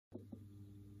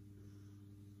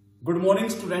Good morning,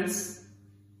 students.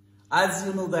 As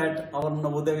you know that our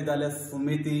Navodaya Vidyalaya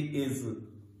Samiti is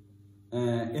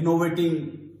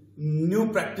innovating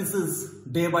new practices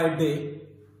day by day.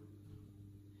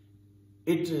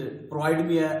 It provides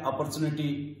me an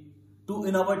opportunity to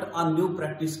innovate a new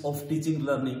practice of teaching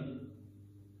learning.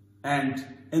 And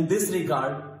in this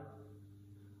regard,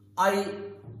 I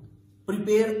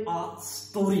prepare a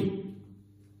story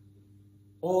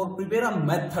or prepare a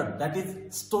method, that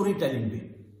is storytelling way.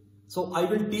 So I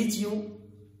will teach you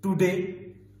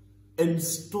today in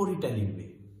storytelling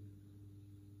way,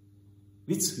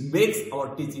 which makes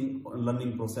our teaching or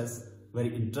learning process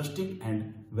very interesting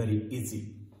and very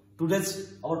easy.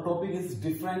 Today's our topic is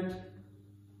different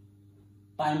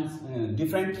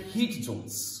heat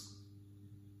zones.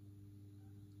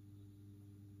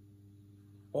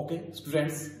 Okay,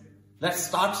 students, let's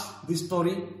start this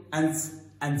story and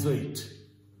enjoy it.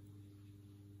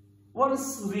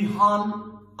 Once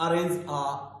Rehan arranged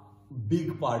a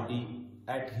big party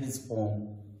at his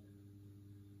home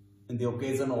in the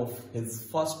occasion of his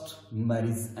first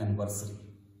marriage anniversary,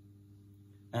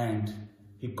 and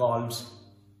he called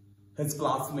his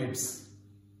classmates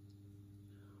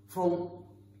from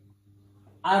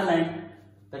Ireland,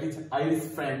 that is Irish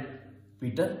friend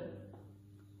Peter,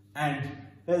 and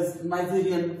his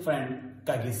Nigerian friend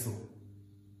Kagiso.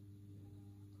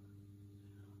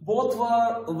 Both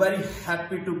were very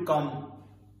happy to come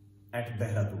at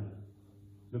Dehradun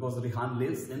because Rehan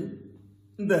lives in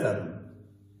Dehradun.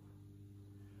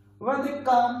 When they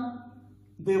come,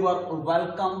 they were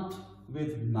welcomed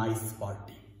with nice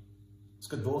party.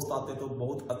 उसके दोस्त आते तो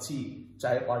बहुत अच्छी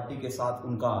चाय party के साथ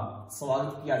उनका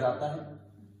स्वागत किया जाता है.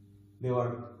 They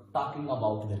were talking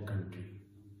about their country.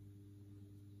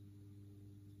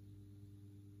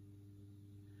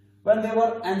 When they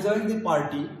were enjoying the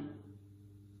party,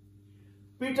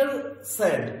 Peter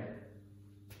said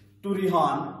to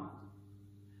Rehan,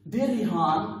 "Dear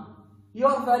Rehan, you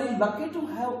are very lucky to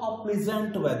have a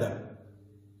pleasant weather."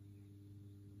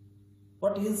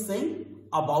 What he is saying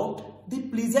about the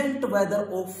pleasant weather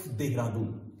of Dehradun.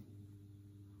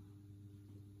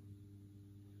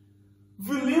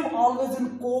 We live always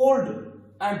in cold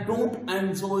and don't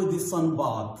enjoy the sun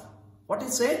bath. What he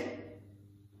said?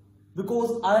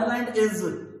 Because Ireland is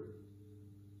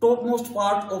topmost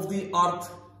part of the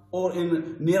earth or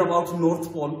in near about North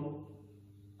Pole,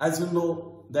 as you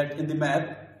know that in the map.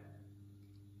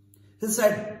 He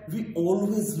said, we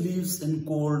always live in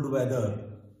cold weather.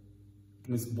 It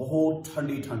means बहुत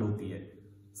ठंडी ठंड होती है.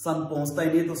 सन पहुंचता ही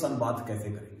नहीं तो सन बात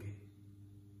कैसे करेंगे?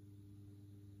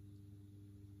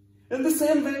 In the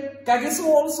same way, Kagiso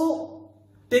also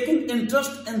taking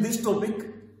interest in this topic.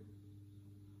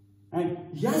 And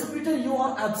yes, Peter, you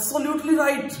are absolutely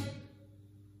right.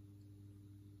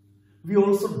 We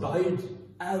also died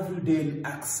every day in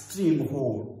extreme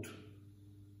hot.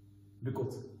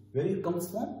 Because where it comes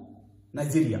from?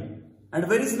 Nigeria. And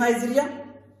where is Nigeria?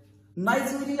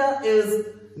 Nigeria is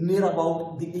near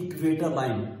about the equator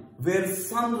line, where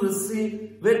this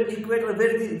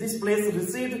place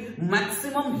received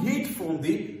maximum heat from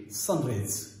the sun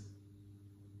rays.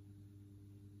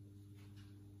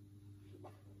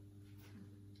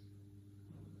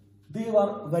 They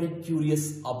were very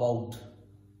curious about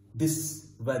this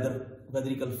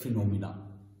weatherical phenomena.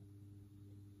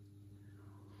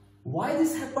 Why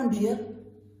this happened here?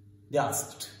 They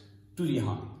asked to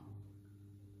Rehan.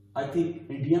 I think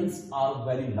Indians are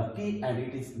very lucky and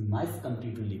it is a nice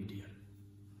country to live here.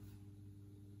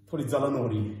 थोड़ी जलन हो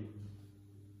रही है.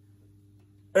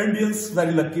 Indians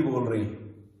very lucky बोल रहे हैं.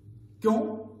 क्यों?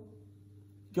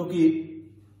 क्योंकि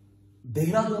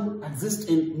Dehradun exists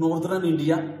in northern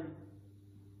India,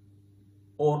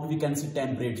 or we can say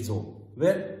temperate zone,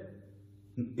 where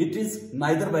it is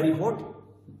neither very hot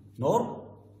nor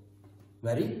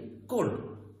very cold.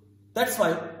 That's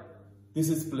why this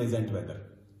is pleasant weather.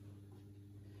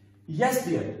 Yes,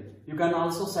 dear, you can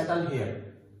also settle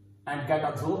here and get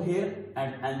a job here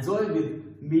and enjoy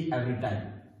with me every time.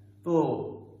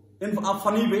 So, in a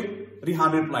funny way,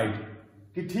 Rehan replied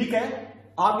कि ठीक है,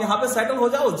 आप यहाँ पे settle हो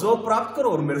जाओ, job प्राप्त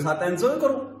करो और मेरे साथ enjoy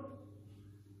करो.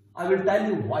 I will tell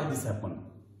you why this happened.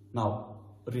 Now,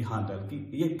 Rehan tell कि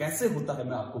ये कैसे होता है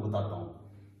मैं आपको बताता हूँ.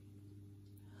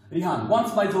 Rehan,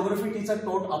 once my geography teacher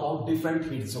taught about different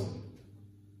heat zones.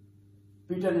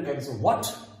 Peter and Kagiso,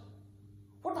 what?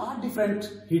 What are different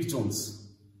heat zones?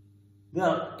 They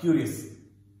are curious.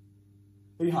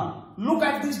 Rehan, look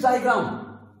at this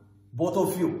diagram. Both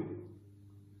of you.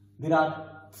 There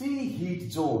are 3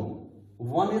 heat zones.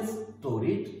 One is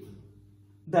torrid,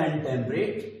 then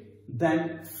temperate,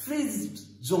 then freeze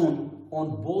zone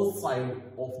on both sides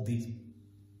of the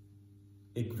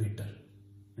equator.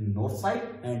 in north side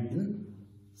and in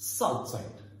south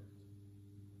side.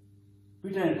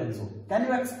 Peter and Kaliso, can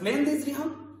you explain this,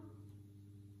 Rihan?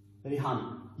 Rihan,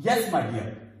 yes, my dear.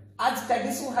 As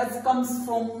Kagiso has comes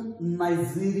from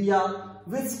Nigeria,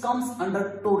 which comes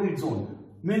under torrid zone.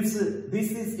 Means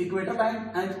this is equator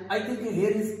line, and I think here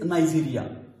is Nigeria.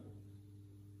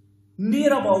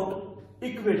 Near about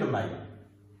equator line.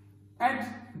 And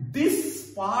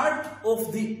this part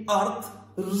of the earth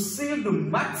received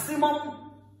maximum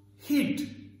heat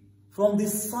from the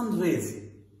sun rays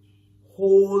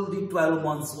whole the 12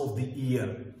 months of the year.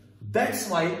 That's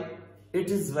why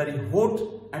it is very hot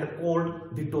and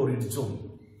called the torrid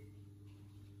zone.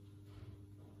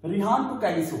 Rihan to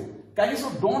Kagiso. Kagiso,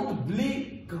 don't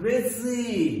be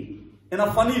crazy in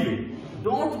a funny way.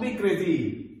 Don't be crazy.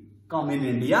 Come in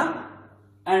India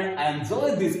and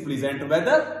enjoy this pleasant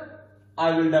weather.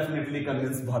 I will definitely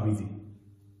convince भाभी जी.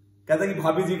 कहता है कि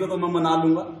भाभी जी को तो मैं मना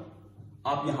लूंगा,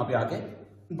 आप यहां पे आके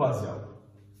बस जाओ.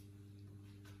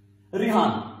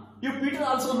 Rihan, you Peter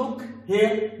also look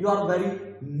here. You are very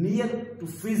near to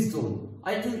freeze zone.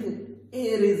 I think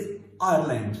here is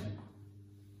Ireland,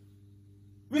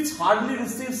 which hardly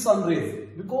receives sun rays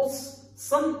because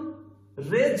sun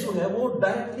rays जो है वो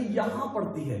डायरेक्टली यहां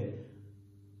पड़ती है.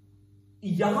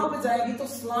 यहां पे जाएगी तो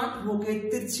स्लांट होके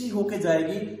तिरछी होके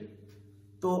जाएगी.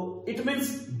 तो it means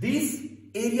this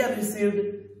area received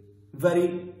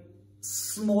very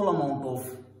small amount of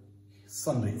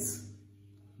sun rays.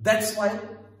 That's why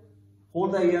whole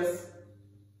the years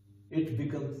it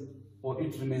becomes or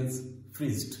it remains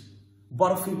freezed.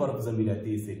 बर्फ ही बर्फ जमी रहती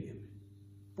है इस एरिया में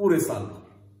पूरे साल भर.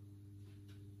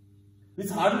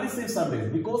 Which hardly receives sun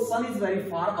rays because sun is very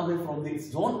far away from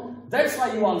this zone. That's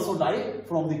why you also die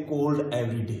from the cold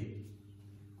every day.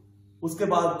 उसके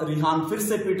बाद रिहान फिर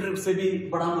से पीटर से भी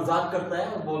बड़ा मजाक करता है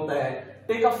और बोलता है,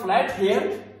 take a flat hair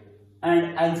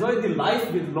and enjoy the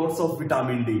life with lots of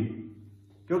vitamin D.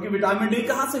 क्योंकि विटामिन डी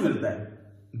कहां से मिलता है?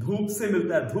 धूप से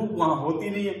मिलता है. धूप वहां होती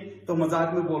नहीं है, तो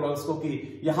मजाक में बोला उसको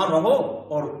कि यहां रहो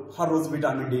और हर रोज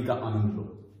विटामिन डी का आनंद लो.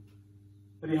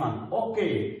 Rihan, okay,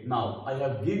 now I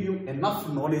have give you enough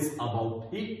knowledge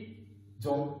about heat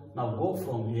zone. Now go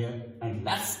from here and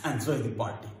let's enjoy the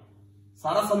party.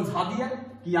 सारा समझा दिया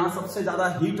कि यहां सबसे ज्यादा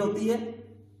हीट होती है,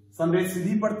 सनरेज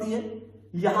सीधी पड़ती है,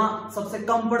 यहां सबसे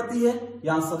कम पड़ती है,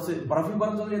 यहां सबसे बर्फ ही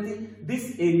बर्फ जमी रहती है.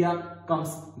 This area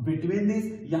comes between this.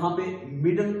 यहां पे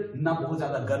मिडल, ना बहुत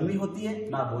ज्यादा गर्मी होती है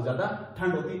ना बहुत ज्यादा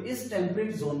ठंड होती है. इस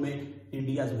टेम्परेट जोन में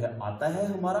इंडिया जो है आता है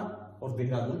हमारा, और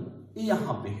देहरादून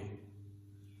यहां पे है.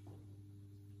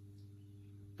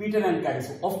 Peter and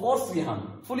Kagiso, of course, Rihan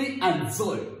fully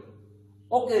enjoyed.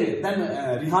 Okay, then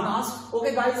Rihan asked,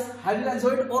 okay guys, have you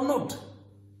enjoyed or not?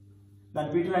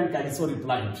 Then Peter and Kagiso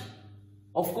replied,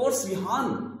 of course,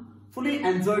 Rihan fully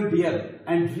enjoyed dear,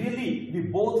 and really we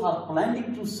both are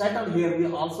planning to settle here. We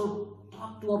also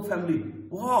talk to our family.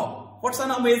 Wow, what's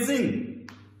an amazing.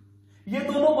 ये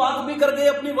दोनों बात भी कर गए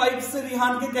अपनी wife से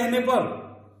रिहान के कहने पर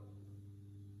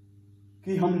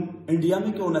कि हम इंडिया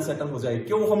में क्यों ना सेटल हो जाए,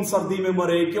 क्यों हम सर्दी में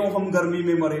मरे, क्यों हम गर्मी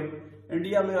में मरे.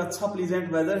 इंडिया में अच्छा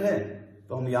प्लीजेंट वेदर है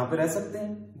तो हम यहां पे रह सकते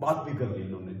हैं. बात भी कर ली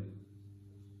इन्होंने.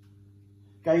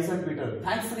 Kagiso and Peter,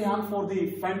 thanks Rihan for the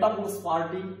fantabulous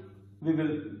party. We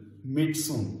will meet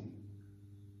soon.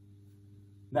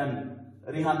 Then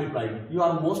Rihan replied, you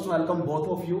are most welcome, both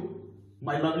of you,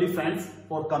 my lovely friends,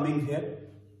 for coming here.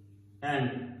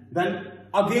 And then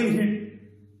again he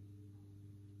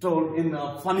told in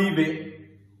a funny way,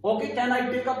 okay, can I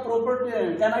take a property,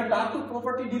 can I talk to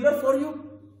property dealer for you?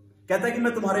 कहता है कि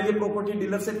मैं तुम्हारे लिए property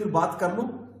dealer से फिर बात कर लूं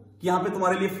कि यहां पे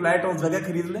तुम्हारे लिए फ्लैट और जगह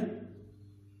खरीद लें.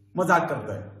 मजाक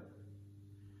करता है.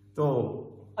 तो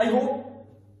आई होप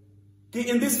कि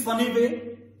in this funny way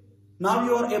now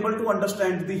you are able to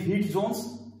understand the heat zones,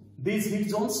 these heat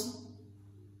zones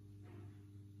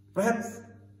perhaps,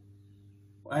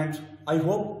 and I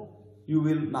hope you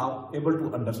will now able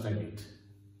to understand it.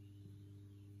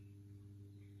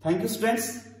 Thank you students.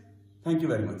 Thank you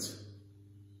very much.